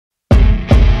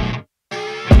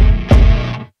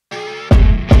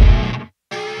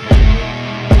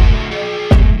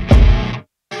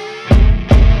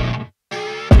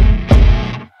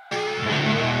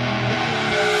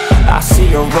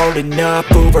rolling up,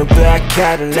 Uber black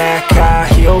Cadillac, high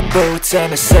heel boots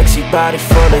and a sexy body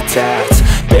full of tats.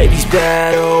 Baby's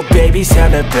bad, oh baby's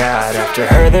hella bad. After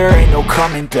her there ain't no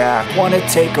coming back. Wanna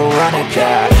take a run at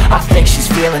that. I think she's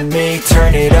feeling me,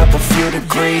 turn it up a few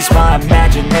degrees. My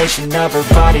imagination of her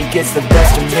body gets the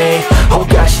best of me. Oh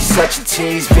gosh, she's such a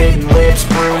tease, bitten lips,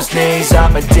 bruised knees.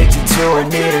 I'm addicted to her,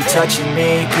 need her touching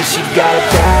me, cause she got a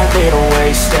bad little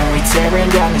waist. And we tearing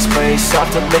down this place, off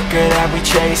the liquor that we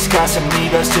chase. Got some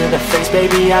egos to the face,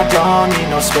 baby I don't need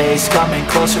no space. Coming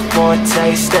closer for a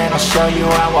taste, and I'll show you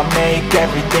how I make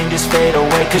everything just fade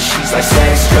away. Cause she's like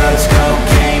sex, drugs,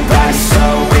 cocaine, body so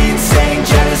insane.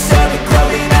 Jealous of the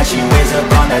clothing that she wears up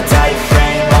on that tight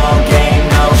frame. All game,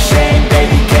 no shame,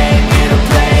 baby came here to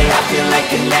play. I feel like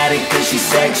an addict cause she's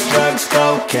sex, drugs,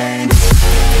 cocaine.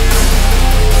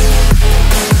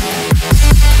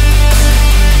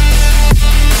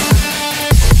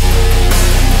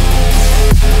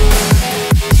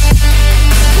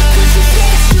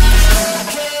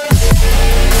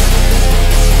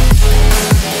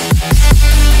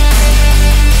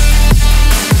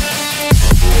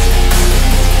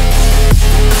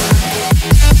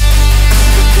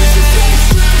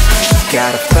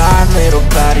 Got a fine little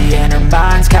body and her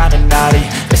mind's kinda naughty.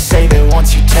 They say that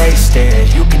once you taste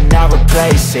it, you cannot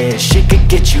replace it. She could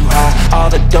get you high, all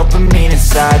the dopamine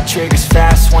inside triggers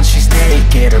fast once she's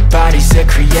naked. Her body's a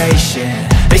creation.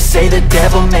 They say the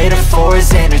devil made her for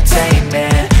his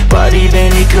entertainment, but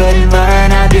even he couldn't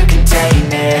learn how to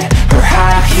contain it. Her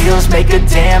high heels make a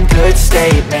damn good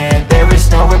statement. There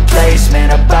is no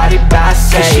replacement, a body by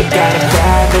Satan. Cause she got a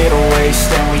bad little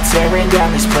waist, and we tearing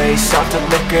down this place, off the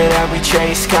liquor that we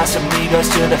chase. Got some egos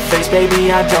to the face,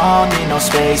 baby I don't need no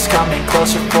space. Coming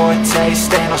closer for a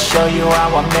taste, and I'll show you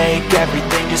how I make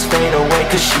everything just fade away.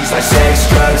 Cause she's like sex,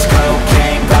 drugs,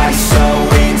 cocaine, body so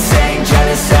insane.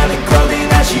 Jealous of the clothing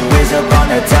that she wears up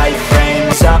on that tight frame.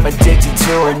 I'm addicted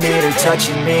to her, need her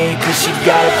touching me, cause she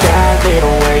got a bad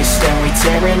little waist. And we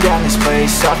tearing down this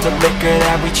place, off the liquor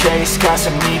that we chase. Got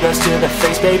some egos to the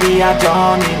face, baby I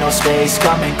don't need no space.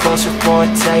 Coming closer for a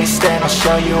taste, and I'll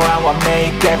show you how I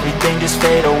make everything just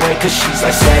fade away. Cause she's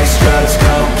like sex, drugs,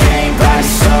 cocaine, body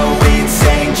so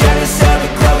insane. Jealous of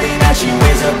the clothing that she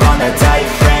wears up on that tight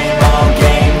frame. All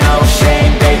game, no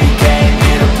shame, baby came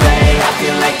here to play. I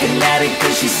feel like an addict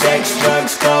cause she's sex,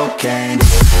 drugs, cocaine.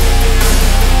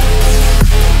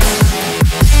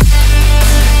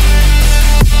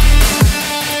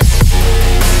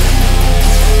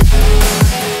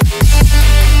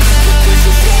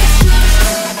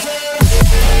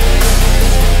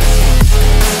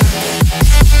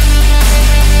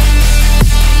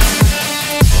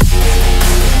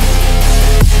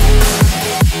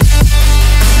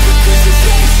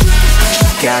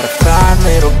 Got a fine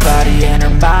little body and her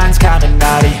mind's kinda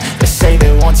naughty. They say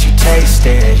that once you taste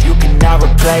it, you cannot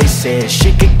replace it.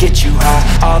 She could get you high,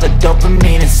 all the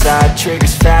dopamine inside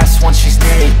triggers fast once she's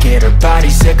naked. Her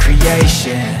body's a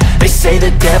creation. They say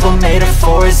the devil made her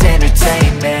for his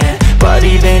entertainment, but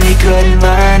even he couldn't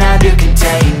learn how to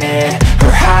contain it.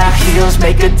 Her high heels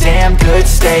make a damn good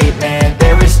statement.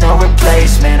 There is no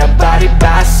replacement, a body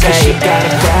by Satan. Cause she got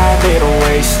a bad little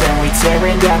waist, and we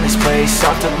tearing down this place,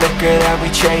 off the liquor that we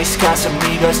chase. Got some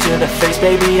egos to the face,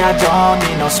 baby I don't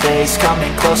need no space.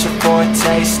 Coming closer for a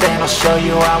taste, and I'll show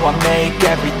you how I make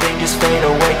everything just fade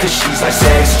away. Cause she's like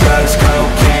sex, drugs,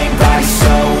 cocaine, body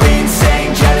so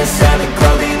insane. Jealous of the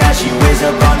clothing that she wears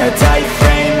up on that tight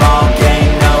frame. All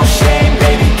game, no shame,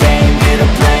 baby came here to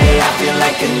play. I feel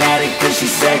like an addict cause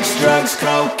she's sex, drugs,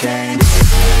 cocaine.